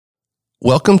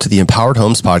Welcome to the Empowered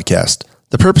Homes Podcast.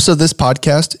 The purpose of this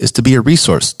podcast is to be a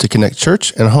resource to connect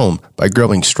church and home by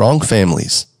growing strong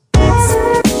families.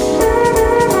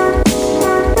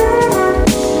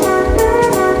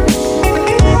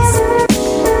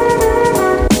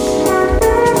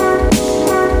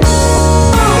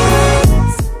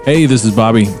 Hey, this is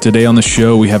Bobby. Today on the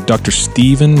show, we have Dr.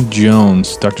 Stephen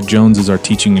Jones. Dr. Jones is our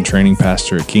teaching and training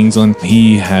pastor at Kingsland.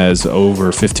 He has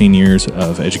over 15 years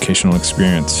of educational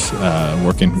experience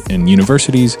working in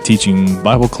universities, teaching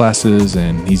Bible classes,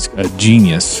 and he's a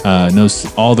genius.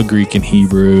 Knows all the Greek and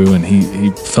Hebrew, and he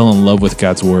fell in love with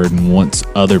God's Word and wants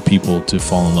other people to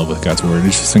fall in love with God's Word.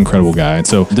 He's just an incredible guy. And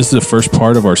so this is the first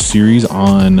part of our series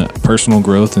on personal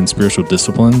growth and spiritual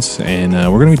disciplines, and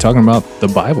we're going to be talking about the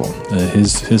Bible,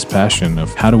 his passion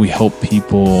of how do we help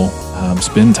people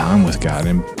spend time with God,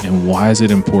 and why is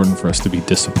it important for us to be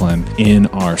disciplined in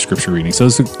our scripture reading. So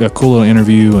it's a cool little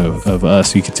interview of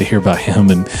us. You get to hear about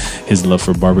him and his love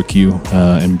for barbecue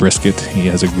and brisket. He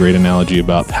has a great analogy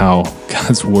about how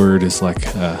God's word is like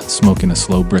smoking a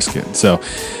slow brisket. So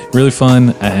really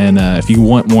fun. And if you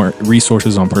want more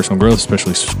resources on personal growth,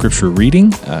 especially scripture reading,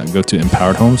 go to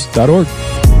empoweredhomes.org.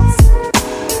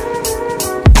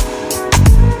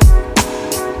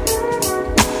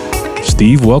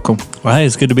 Steve, welcome. Well, hey,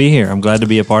 it's good to be here. I'm glad to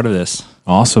be a part of this.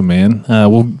 Awesome, man.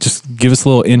 Well, just give us a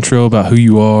little intro about who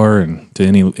you are and to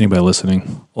anybody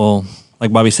listening. Well,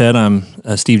 like Bobby said, I'm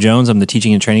Steve Jones. I'm the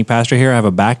teaching and training pastor here. I have a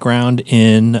background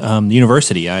in the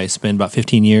university. I spent about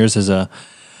 15 years as a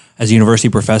university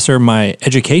professor. My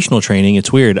educational training,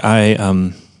 it's weird.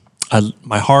 My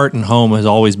heart and home has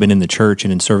always been in the church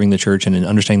and in serving the church and in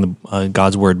understanding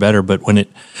God's word better. But when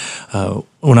I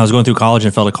was going through college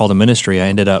and felt a call to ministry, I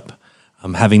ended up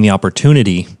having the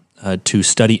opportunity to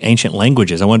study ancient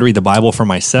languages. I wanted to read the Bible for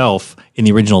myself in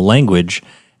the original language,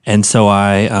 and so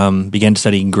I began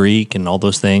studying Greek and all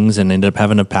those things, and ended up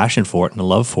having a passion for it and a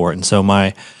love for it. And so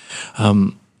my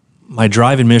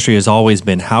drive in ministry has always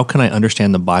been, how can I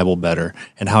understand the Bible better,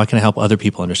 and how can I help other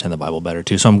people understand the Bible better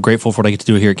too? So I'm grateful for what I get to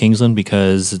do here at Kingsland,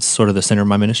 because it's sort of the center of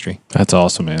my ministry. That's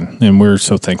awesome, man. And we're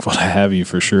so thankful to have you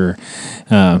for sure.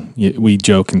 We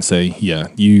joke and say, yeah,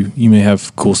 you may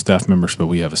have cool staff members, but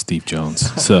we have a Steve Jones.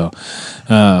 So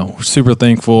we're super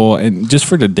thankful. And just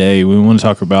for today, we want to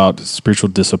talk about spiritual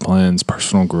disciplines,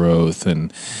 personal growth,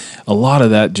 and a lot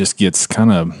of that just gets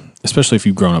kind of, especially if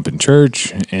you've grown up in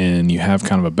church and you have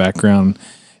kind of a background,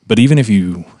 but even if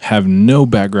you have no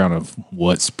background of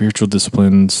what spiritual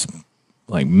disciplines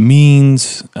like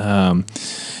means,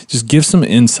 just give some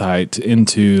insight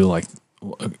into, like,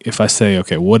 if I say,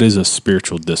 okay, what is a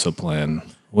spiritual discipline?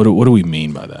 What do we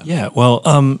mean by that? Yeah, well,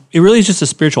 it really is just a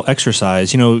spiritual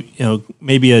exercise. You know,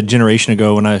 maybe a generation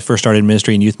ago when I first started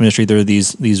ministry and youth ministry, there were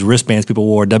these wristbands people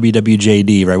wore,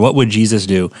 WWJD, right? What would Jesus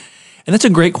do? And that's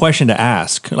a great question to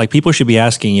ask. Like, people should be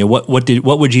asking, what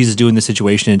would Jesus do in this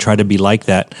situation, and try to be like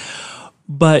that.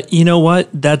 But you know what?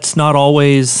 That's not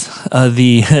always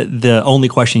the only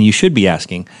question you should be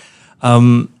asking.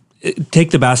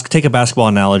 Take a basketball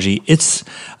analogy. It's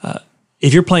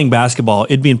if you're playing basketball,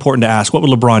 it'd be important to ask, what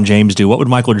would LeBron James do? What would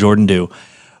Michael Jordan do?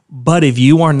 But if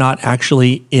you are not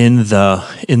actually in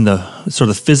the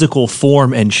sort of physical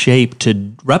form and shape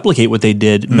to replicate what they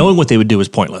did, knowing what they would do is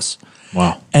pointless.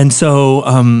 Wow. And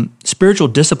so spiritual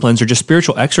disciplines are just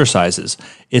spiritual exercises.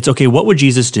 It's, okay, what would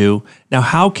Jesus do? Now,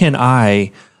 how can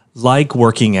I, like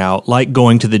working out, like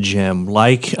going to the gym,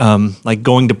 like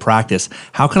going to practice,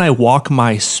 how can I walk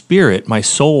my spirit, my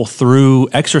soul through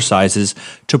exercises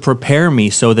to prepare me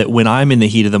so that when I'm in the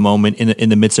heat of the moment, in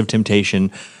the midst of temptation,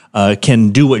 can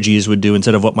do what Jesus would do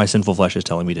instead of what my sinful flesh is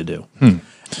telling me to do?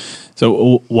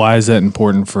 So why is that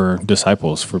important for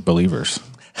disciples, for believers?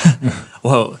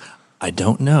 Well, I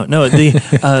don't know. No,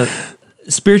 the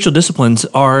spiritual disciplines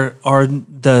are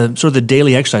the sort of the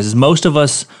daily exercises. Most of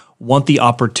us want the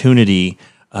opportunity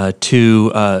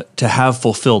to have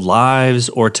fulfilled lives,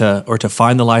 or to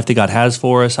find the life that God has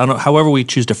for us. I don't know, however we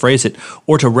choose to phrase it,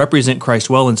 or to represent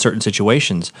Christ well in certain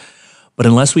situations. But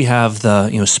unless we have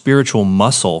the spiritual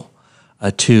muscle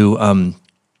to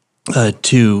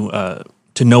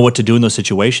know what to do in those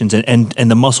situations, and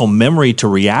the muscle memory to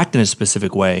react in a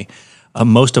specific way,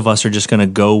 most of us are just going to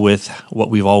go with what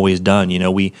we've always done.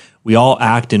 We all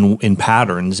act in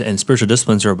patterns, and spiritual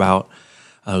disciplines are about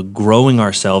growing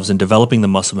ourselves and developing the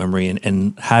muscle memory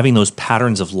and having those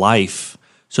patterns of life,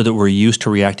 so that we're used to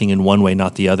reacting in one way,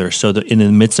 not the other. So that in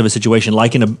the midst of a situation,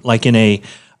 like in a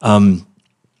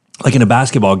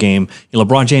basketball game,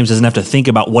 LeBron James doesn't have to think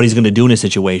about what he's going to do in a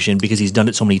situation, because he's done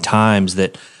it so many times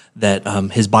that that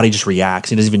his body just reacts.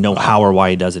 He doesn't even know how or why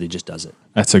he does it. He just does it.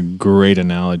 That's a great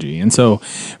analogy. And so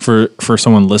for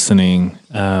someone listening,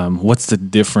 what's the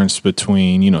difference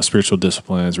between, spiritual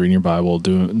disciplines, reading your Bible,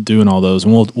 doing all those?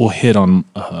 And we'll hit on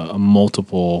a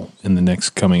multiple in the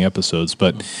next coming episodes.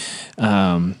 But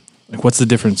what's the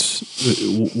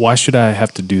difference? Why should I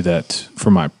have to do that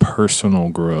for my personal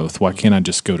growth? Why can't I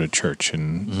just go to church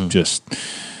and just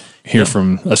hear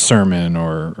from a sermon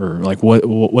or like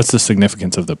what's the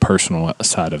significance of the personal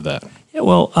side of that? Yeah,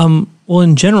 well,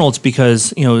 in general, it's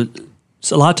because,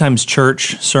 so a lot of times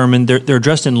church, sermon, they're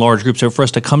addressed in large groups. So for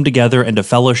us to come together and to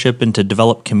fellowship and to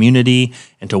develop community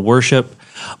and to worship.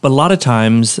 But a lot of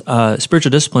times,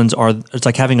 spiritual disciplines it's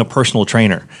like having a personal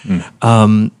trainer.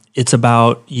 It's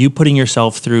about you putting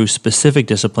yourself through specific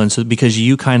disciplines because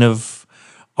you kind of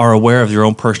are aware of your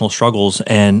own personal struggles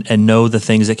and know the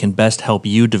things that can best help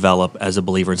you develop as a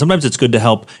believer. And sometimes it's good to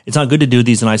help. It's not good to do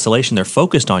these in isolation. They're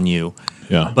focused on you.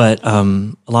 Yeah. But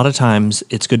a lot of times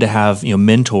it's good to have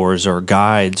mentors or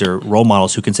guides or role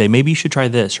models who can say, maybe you should try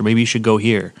this or maybe you should go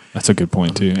here. That's a good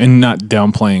point too. And not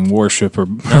downplaying worship or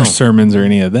sermons or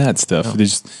any of that stuff.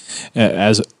 Just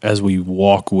as we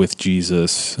walk with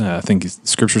Jesus, I think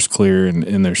Scripture's clear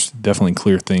and there's definitely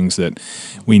clear things that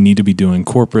we need to be doing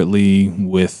corporately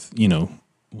with,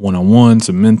 one-on-ones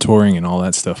and mentoring and all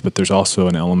that stuff. But there's also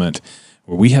an element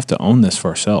where we have to own this for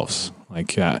ourselves.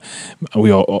 Like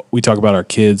we talk about our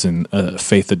kids and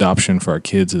faith adoption for our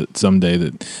kids, that someday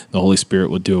that the Holy Spirit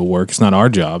will do a work. It's not our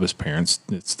job as parents;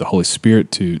 it's the Holy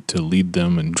Spirit to lead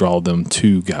them and draw them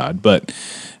to God. But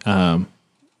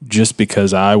just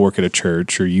because I work at a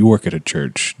church or you work at a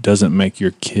church doesn't make your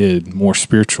kid more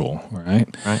spiritual, right?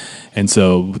 Right. And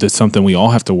so that's something we all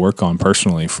have to work on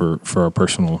personally for our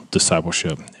personal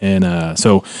discipleship. And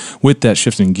so with that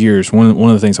shifting gears, one of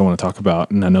the things I want to talk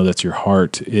about, and I know that's your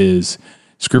heart, is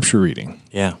Scripture reading.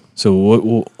 Yeah.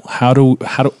 So how do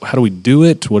we do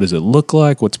it? What does it look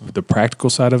like? What's the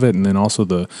practical side of it? And then also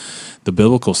the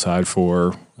biblical side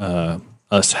for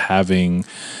us having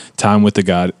time with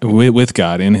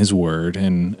God in His Word,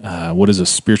 and what does a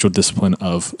spiritual discipline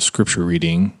of Scripture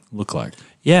reading look like?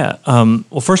 Yeah.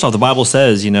 Well, first off, the Bible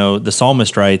says, the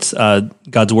psalmist writes,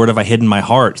 "God's word have I hid in my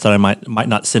heart, so that I might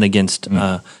not sin against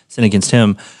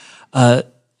Him."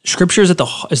 Scripture is at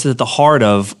the heart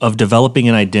of developing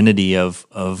an identity of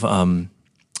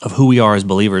who we are as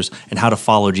believers and how to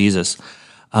follow Jesus.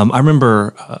 I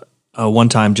remember one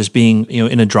time just being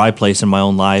in a dry place in my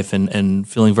own life and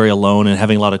feeling very alone and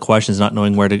having a lot of questions, not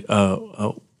knowing where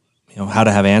to how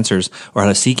to have answers or how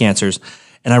to seek answers.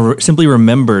 And I simply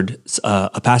remembered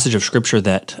a passage of Scripture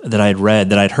that I had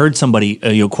read, that I'd heard somebody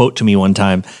quote to me one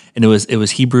time, and it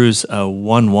was Hebrews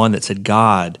 1:1 that said,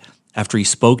 "God, after He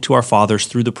spoke to our fathers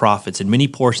through the prophets in many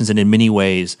portions and in many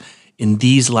ways, in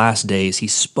these last days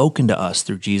He's spoken to us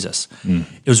through Jesus."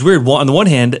 It was weird. On the one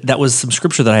hand, that was some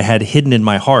Scripture that I had hidden in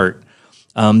my heart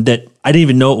that I didn't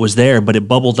even know it was there, but it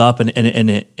bubbled up and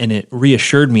it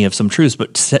reassured me of some truths.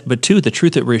 But two, the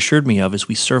truth it reassured me of is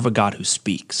we serve a God who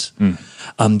speaks.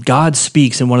 God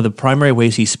speaks, and one of the primary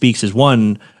ways He speaks is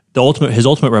one, His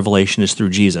ultimate revelation is through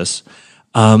Jesus.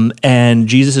 And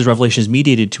Jesus' revelation is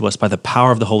mediated to us by the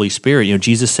power of the Holy Spirit.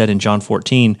 Jesus said in John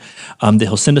 14 that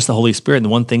He'll send us the Holy Spirit, and the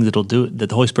one thing that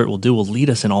the Holy Spirit will do will lead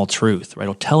us in all truth, right?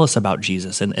 He'll tell us about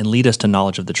Jesus and lead us to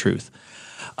knowledge of the truth.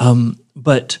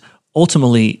 But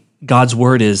ultimately, God's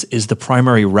word is the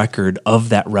primary record of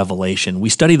that revelation. We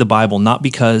study the Bible not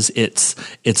because it's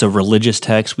a religious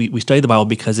text. We study the Bible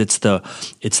because it's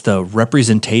the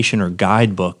representation or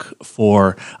guidebook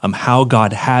for how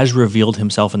God has revealed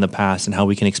Himself in the past and how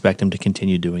we can expect Him to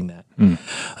continue doing that.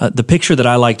 The picture that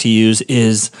I like to use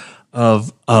is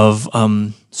of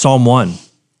Psalm 1,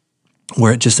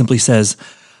 where it just simply says,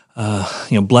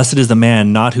 blessed is the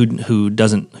man not who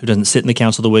doesn't sit in the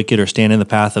counsel of the wicked or stand in the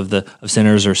path of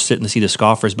sinners or sit in the seat of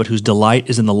scoffers, but whose delight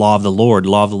is in the law of the Lord.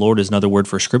 Law of the Lord is another word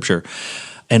for Scripture,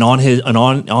 and on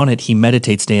it he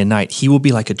meditates day and night. He will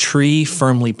be like a tree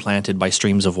firmly planted by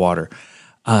streams of water.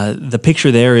 The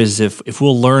picture there is if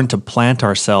we'll learn to plant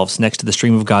ourselves next to the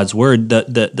stream of God's word,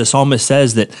 the psalmist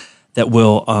says that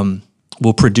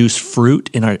we'll produce fruit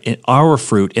in our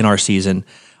fruit in our season.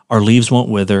 Our leaves won't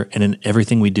wither, and in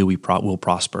everything we do, we'll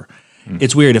prosper.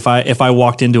 It's weird if I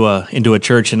walked into a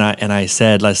church and I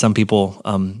said, like some people,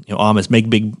 Amish make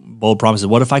big bold promises.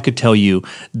 What if I could tell you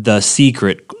the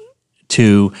secret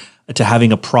to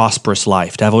having a prosperous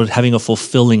life, to having a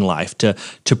fulfilling life, to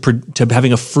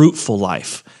having a fruitful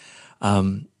life?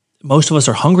 Most of us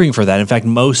are hungering for that. In fact,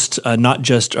 most not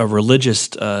just religious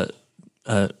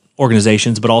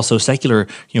organizations, but also secular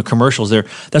commercials.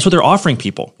 That's what they're offering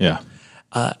people. Yeah.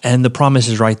 And the promise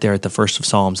is right there at the first of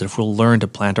Psalms that if we'll learn to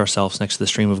plant ourselves next to the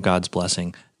stream of God's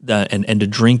blessing and to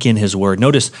drink in His word.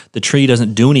 Notice the tree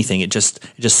doesn't do anything; it just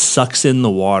sucks in the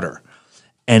water,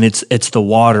 and it's the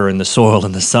water and the soil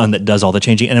and the sun that does all the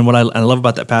changing. And what I love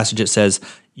about that passage, it says,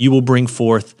 it will bring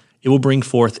forth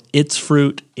its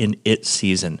fruit in its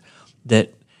season.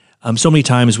 That so many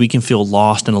times we can feel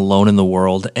lost and alone in the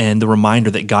world, and the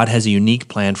reminder that God has a unique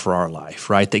plan for our life,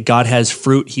 right? That God has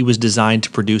fruit He was designed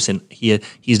to produce, and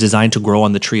He's designed to grow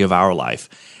on the tree of our life.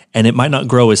 And it might not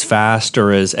grow as fast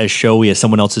or as showy as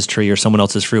someone else's tree or someone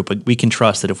else's fruit, but we can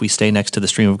trust that if we stay next to the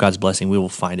stream of God's blessing, we will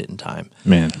find it in time.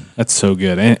 Man, that's so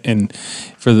good. And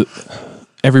for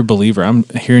every believer, I'm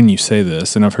hearing you say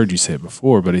this, and I've heard you say it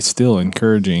before, but it's still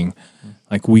encouraging.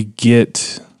 Like, we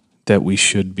get that we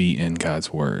should be in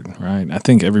God's word, right? I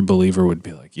think every believer would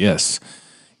be like, yes,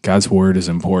 God's word is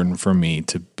important for me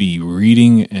to be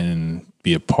reading and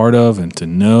be a part of and to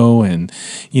know. And,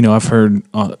 I've heard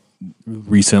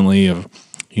recently of,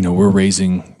 we're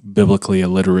raising biblically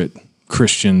illiterate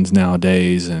Christians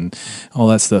nowadays and all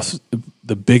that stuff.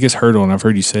 The biggest hurdle, and I've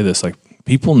heard you say this, like,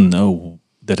 people know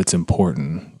that it's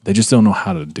important. They just don't know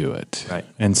how to do it. Right.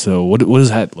 And so what does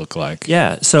that look like?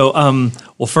 Yeah. So,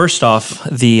 well, first off,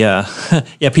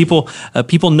 people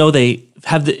know they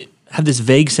have this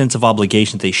vague sense of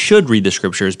obligation that they should read the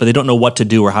scriptures, but they don't know what to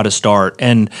do or how to start.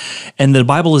 And the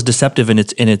Bible is deceptive in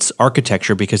its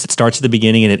architecture because it starts at the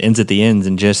beginning and it ends at the ends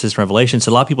in Genesis and Revelation.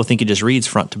 So a lot of people think it just reads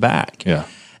front to back. Yeah.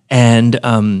 And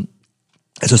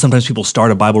so sometimes people start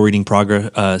a Bible reading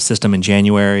progress system in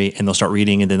January, and they'll start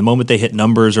reading, and then the moment they hit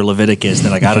Numbers or Leviticus,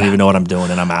 they're like, I don't even know what I'm doing,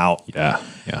 and I'm out. Yeah.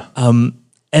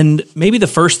 And maybe the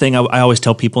first thing I always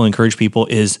tell people, encourage people,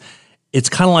 is it's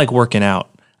kind of like working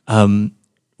out. If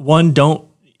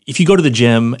you go to the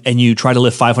gym and you try to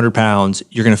lift 500 pounds,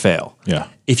 you're going to fail. Yeah.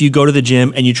 If you go to the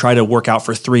gym and you try to work out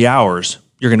for 3 hours,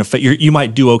 you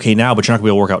might do okay now, but you're not going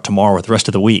to be able to work out tomorrow or the rest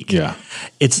of the week. Yeah.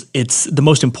 It's the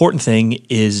most important thing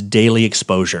is daily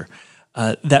exposure.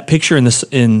 That picture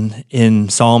in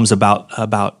Psalms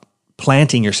about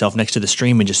planting yourself next to the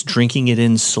stream and just drinking it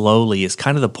in slowly is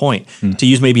kind of the point. To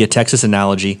use maybe a Texas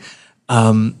analogy,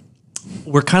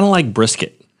 we're kind of like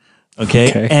brisket.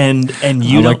 Okay. And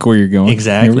you I like where you're going.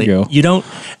 Exactly. Here we go.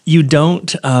 You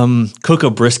don't cook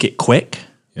a brisket quick.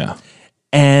 Yeah.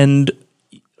 And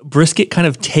brisket kind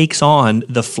of takes on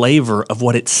the flavor of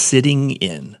what it's sitting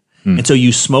in. And so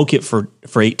you smoke it for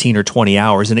 18 or 20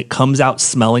 hours and it comes out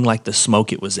smelling like the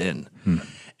smoke it was in.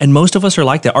 And most of us are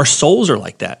like that. Our souls are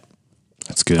like that.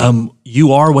 That's good.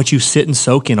 You are what you sit and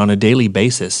soak in on a daily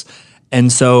basis.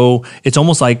 And so it's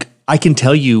almost like I can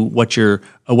tell you what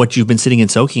you've been sitting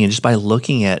and soaking in just by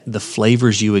looking at the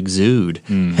flavors you exude.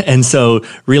 And so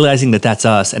realizing that that's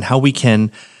us and how we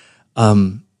can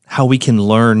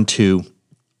learn to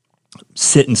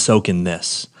sit and soak in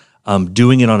this,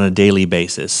 doing it on a daily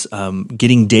basis,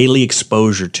 getting daily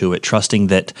exposure to it, trusting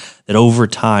that over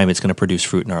time it's going to produce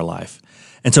fruit in our life.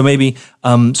 And so maybe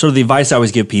sort of the advice I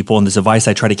always give people, and this advice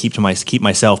I try to keep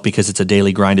myself because it's a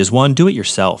daily grind, is one, do it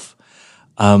yourself.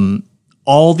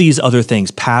 All these other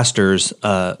things, pastors,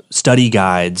 study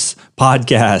guides,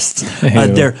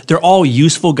 podcasts, they're all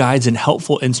useful guides and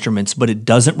helpful instruments, but it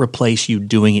doesn't replace you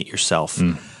doing it yourself.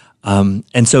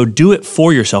 And so do it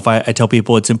for yourself. I tell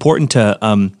people it's important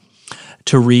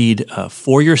to read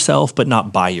for yourself, but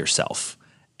not by yourself.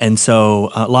 And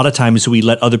so a lot of times we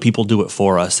let other people do it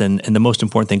for us. And the most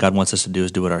important thing God wants us to do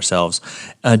is do it ourselves.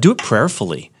 Do it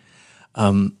prayerfully.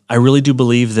 I really do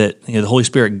believe that the Holy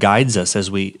Spirit guides us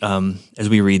as we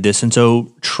read this. And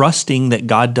so trusting that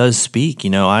God does speak,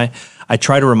 I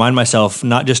try to remind myself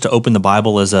not just to open the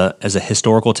Bible as a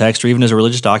historical text or even as a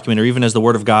religious document or even as the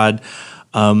Word of God,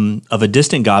 of a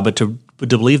distant God, but to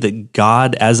believe that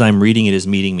God, as I'm reading it, is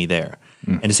meeting me there.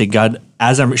 And to say, God,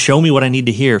 show me what I need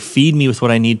to hear, feed me with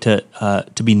what I need to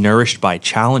be nourished by,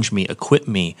 challenge me, equip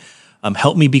me,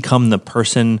 help me become the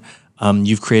person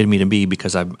you've created me to be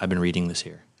because I've been reading this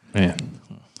here. Man,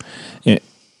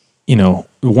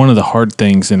 one of the hard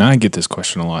things, and I get this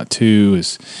question a lot too,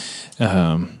 is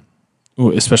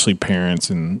especially parents,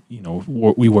 and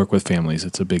we work with families.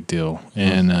 It's a big deal,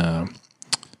 and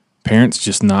parents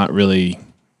just not really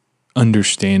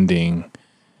understanding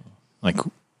like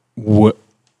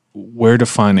where to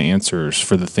find answers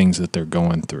for the things that they're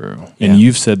going through. And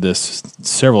you've said this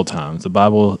several times. The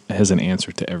Bible has an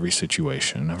answer to every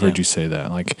situation. I've heard you say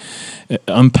that. Like,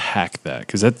 unpack that,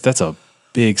 because that's a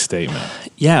big statement.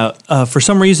 Yeah. For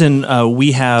some reason,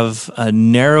 we have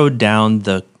narrowed down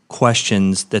the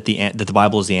questions that the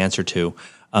Bible is the answer to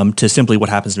simply what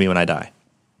happens to me when I die.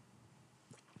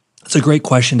 It's a great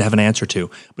question to have an answer to,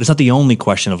 but it's not the only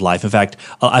question of life. In fact,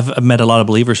 I've met a lot of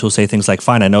believers who will say things like,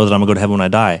 fine, I know that I'm going to go to heaven when I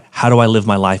die. How do I live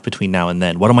my life between now and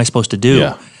then? What am I supposed to do?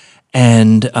 Yeah.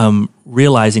 And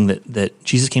realizing that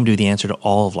Jesus came to be the answer to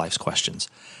all of life's questions.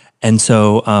 And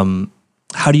so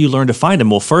how do you learn to find him?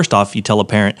 Well, first off, you tell a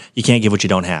parent, you can't give what you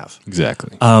don't have.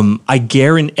 Exactly. I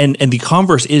guarantee, and the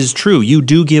converse is true. You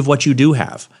do give what you do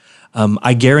have.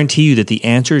 I guarantee you that the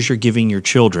answers you're giving your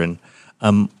children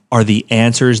are the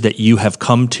answers that you have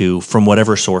come to from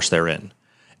whatever source they're in.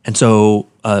 And so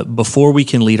before we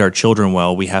can lead our children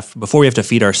well, before we have to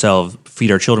feed our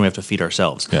children, we have to feed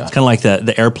ourselves. Yeah. It's kind of like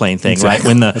the airplane thing,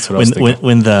 Exactly. right? That's what I was thinking.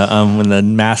 When the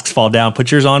masks fall down,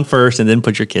 put yours on first and then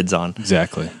put your kids on.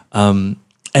 Exactly.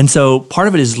 And so part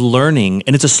of it is learning,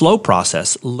 and it's a slow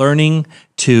process, learning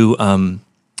to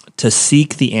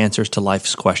seek the answers to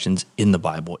life's questions in the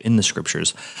Bible, in the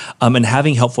scriptures, and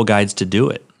having helpful guides to do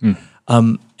it.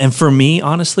 And for me,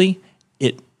 honestly,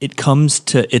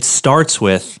 it starts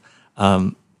with,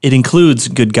 it includes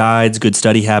good guides, good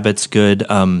study habits, good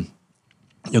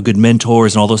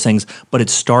mentors and all those things, but it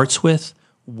starts with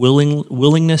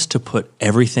willingness to put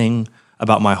everything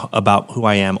about who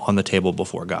I am on the table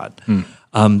before God.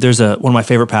 There's one of my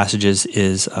favorite passages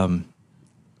is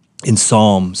in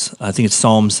Psalms. I think it's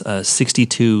Psalms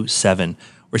 62:7,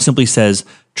 where it simply says,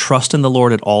 "Trust in the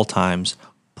Lord at all times.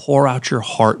 Pour out your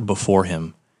heart before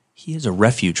Him. He is a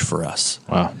refuge for us."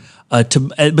 Wow. But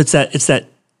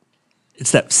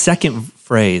it's that second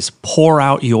phrase, "Pour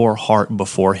out your heart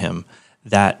before Him."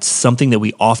 That's something that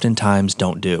we oftentimes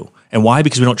don't do. And why?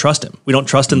 Because we don't trust Him. We don't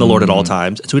trust in the Lord at all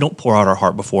times. And so we don't pour out our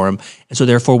heart before Him. And so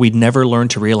therefore we never learn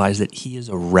to realize that He is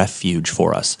a refuge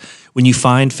for us. When you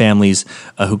find families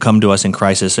who come to us in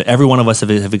crisis, every one of us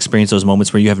have experienced those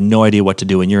moments where you have no idea what to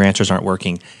do and your answers aren't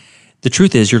working. The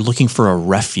truth is you're looking for a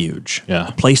refuge,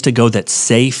 a place to go that's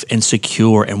safe and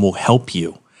secure and will help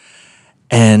you.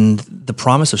 And the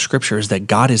promise of Scripture is that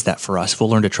God is that for us if we'll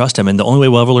learn to trust Him. And the only way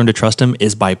we'll ever learn to trust Him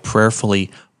is by prayerfully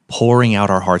pouring out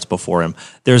our hearts before Him.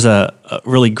 There's a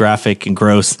really graphic and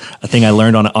gross thing I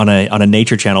learned on a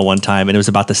nature channel one time, and it was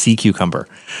about the sea cucumber.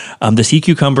 The sea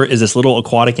cucumber is this little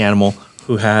aquatic animal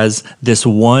who has this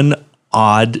one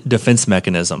odd defense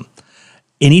mechanism.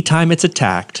 Anytime it's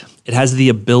attacked, it has the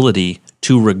ability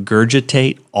to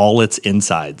regurgitate all its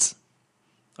insides.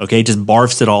 Okay, just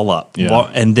barfs it all up. Yeah.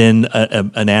 And then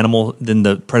then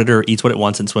the predator eats what it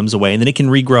wants and swims away, and then it can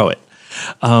regrow it.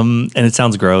 And it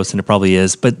sounds gross, and it probably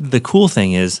is. But the cool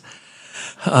thing is,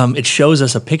 it shows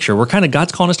us a picture.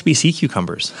 God's calling us to be sea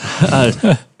cucumbers.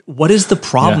 What is the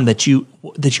problem that you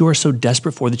are so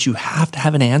desperate for that you have to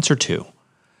have an answer to?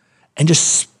 And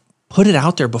just put it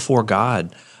out there before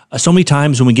God. So many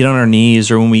times when we get on our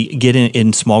knees or when we get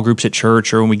in small groups at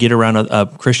church or when we get around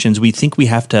Christians, we think we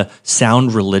have to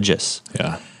sound religious.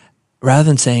 Yeah. Rather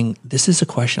than saying, this is a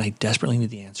question I desperately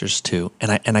need the answers to,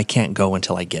 and I can't go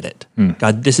until I get it.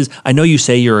 God, I know you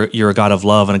say you're a God of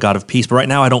love and a God of peace, but right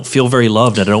now I don't feel very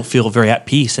loved and I don't feel very at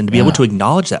peace. And to be able to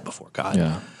acknowledge that before God.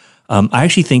 Yeah. I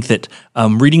actually think that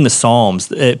reading the Psalms,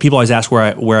 people always ask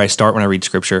where I start when I read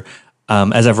Scripture.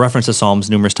 As I've referenced the Psalms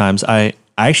numerous times, I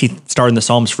actually start in the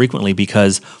Psalms frequently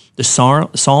because the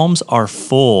Psalms are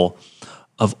full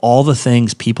of all the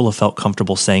things people have felt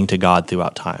comfortable saying to God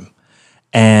throughout time.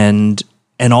 And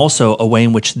also a way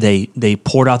in which they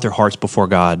poured out their hearts before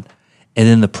God and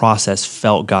in the process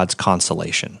felt God's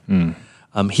consolation.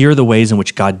 Here are the ways in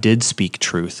which God did speak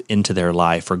truth into their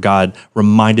life, or God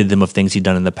reminded them of things He'd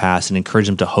done in the past and encouraged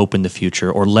them to hope in the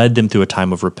future, or led them through a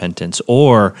time of repentance,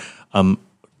 or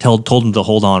told them to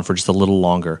hold on for just a little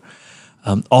longer.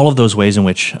 All of those ways in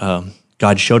which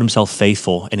God showed Himself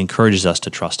faithful and encourages us to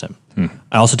trust Him.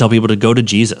 I also tell people to go to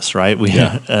Jesus, right?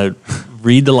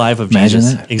 Read the life of Imagine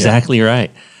Jesus. that. Exactly right.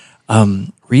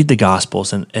 Read the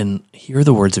Gospels and hear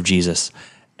the words of Jesus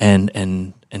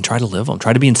and try to live them.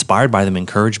 Try to be inspired by them,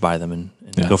 encouraged by them, and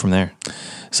go from there.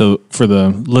 So for the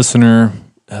listener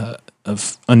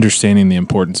of understanding the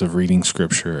importance of reading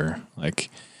Scripture,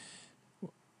 like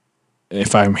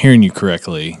if I'm hearing you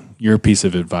correctly, your piece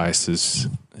of advice is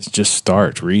just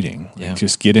start reading. Yeah.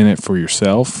 Just get in it for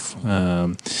yourself.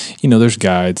 There's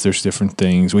guides, there's different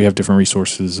things. We have different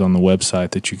resources on the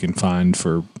website that you can find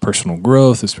for personal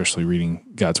growth, especially reading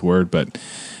God's Word. But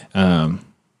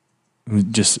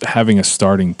just having a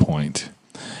starting point.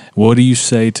 What do you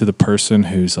say to the person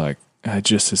who's like,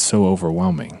 it's so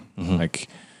overwhelming? You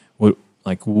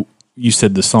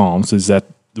said the Psalms. Is that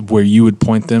where you would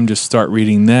point them? Just start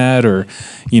reading that, or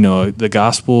the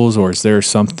Gospels, or is there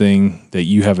something that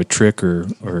you have a trick or?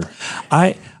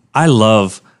 I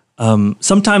love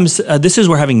sometimes this is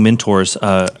where having mentors,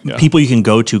 people you can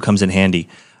go to, comes in handy.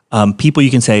 People,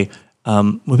 you can say,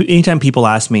 anytime people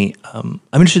ask me, I'm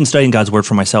interested in studying God's word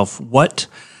for myself.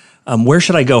 Where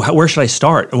should I go? Where should I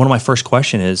start? And one of my first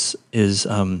questions is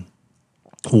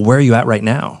where are you at right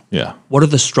now? Yeah. What are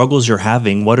the struggles you're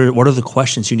having? What are the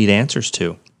questions you need answers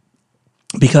to?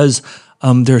 Because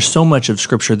there's so much of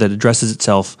Scripture that addresses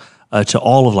itself to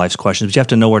all of life's questions, but you have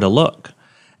to know where to look.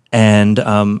 And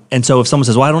so if someone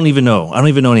says, well, I don't even know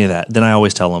any of that, then I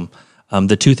always tell them,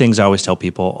 the two things I always tell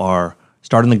people are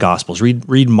start in the Gospels,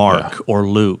 read Mark or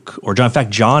Luke or John. In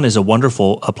fact, John is a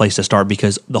wonderful place to start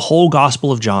because the whole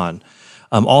Gospel of John,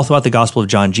 all throughout the Gospel of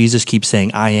John, Jesus keeps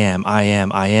saying, I am, I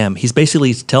am, I am. He's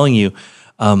basically telling you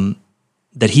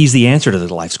that he's the answer to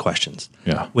the life's questions.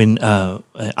 Yeah. When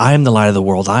I am the light of the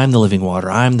world, I am the living water,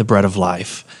 I am the bread of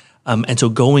life. And so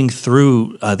going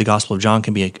through the Gospel of John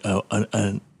can be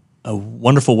a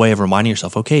wonderful way of reminding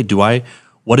yourself, okay,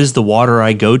 what is the water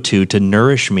I go to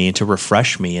nourish me and to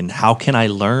refresh me? And how can I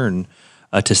learn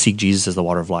to seek Jesus as the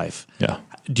water of life? Yeah.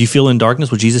 Do you feel in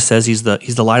darkness? Well, Jesus says he's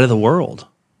the light of the world.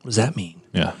 What does that mean?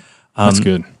 Yeah. That's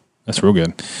good. That's real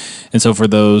good. And so for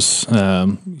those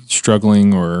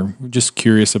struggling or just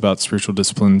curious about spiritual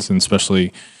disciplines, and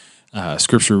especially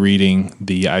scripture reading,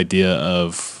 the idea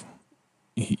of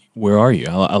where are you?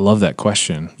 I love that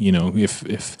question. You know,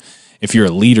 if you're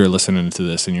a leader listening to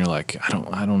this and you're like,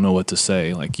 I don't know what to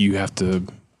say, like you have to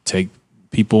take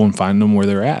people and find them where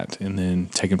they're at and then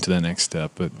take them to the next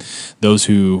step. But those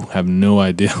who have no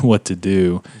idea what to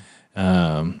do,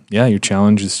 your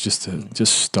challenge is just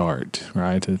start,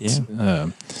 right?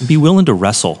 Be willing to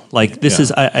wrestle. Like this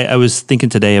is, I was thinking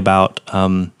today about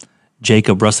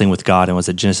Jacob wrestling with God, and was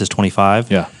it Genesis 25?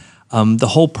 Yeah. The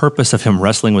whole purpose of him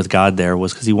wrestling with God there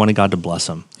was because he wanted God to bless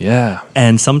him. Yeah.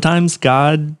 And sometimes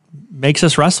God makes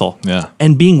us wrestle. Yeah.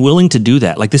 And being willing to do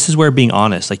that. Like this is where being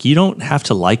honest, like you don't have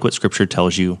to like what Scripture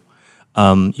tells you.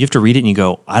 You have to read it and you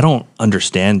go, I don't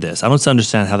understand this. I don't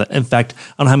understand how that, in fact, I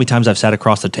don't know how many times I've sat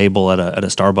across the table at a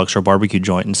Starbucks or a barbecue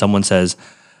joint and someone says,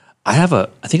 I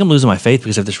think I'm losing my faith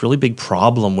because I have this really big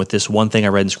problem with this one thing I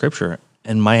read in Scripture.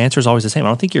 And my answer is always the same. I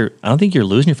don't think you're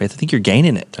losing your faith. I think you're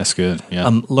gaining it. That's good. Yeah.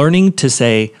 Learning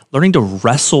to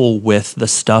wrestle with the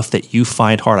stuff that you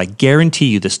find hard. I guarantee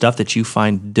you the stuff that you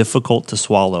find difficult to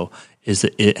swallow is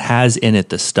that it has in it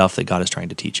the stuff that God is trying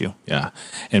to teach you. Yeah.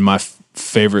 And my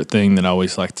favorite thing that I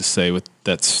always like to say with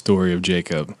that story of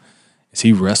Jacob is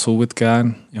he wrestled with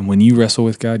God. And when you wrestle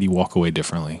with God, you walk away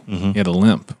differently. Mm-hmm. He had a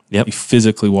limp. Yep. He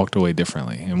physically walked away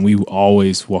differently. And we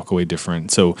always walk away different.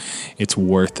 So it's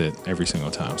worth it every single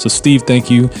time. So Steve,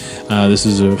 thank you. This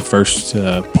is a first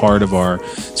part of our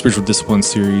spiritual discipline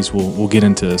series. We'll get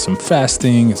into some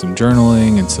fasting and some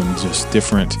journaling and some just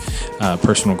different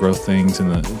personal growth things in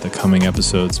the coming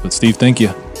episodes. But Steve, thank you.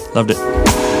 Loved it.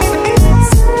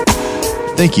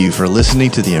 Thank you for listening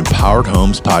to the Empowered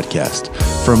Homes podcast.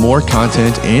 For more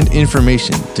content and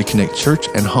information to connect church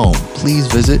and home, please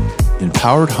visit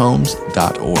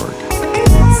empoweredhomes.org.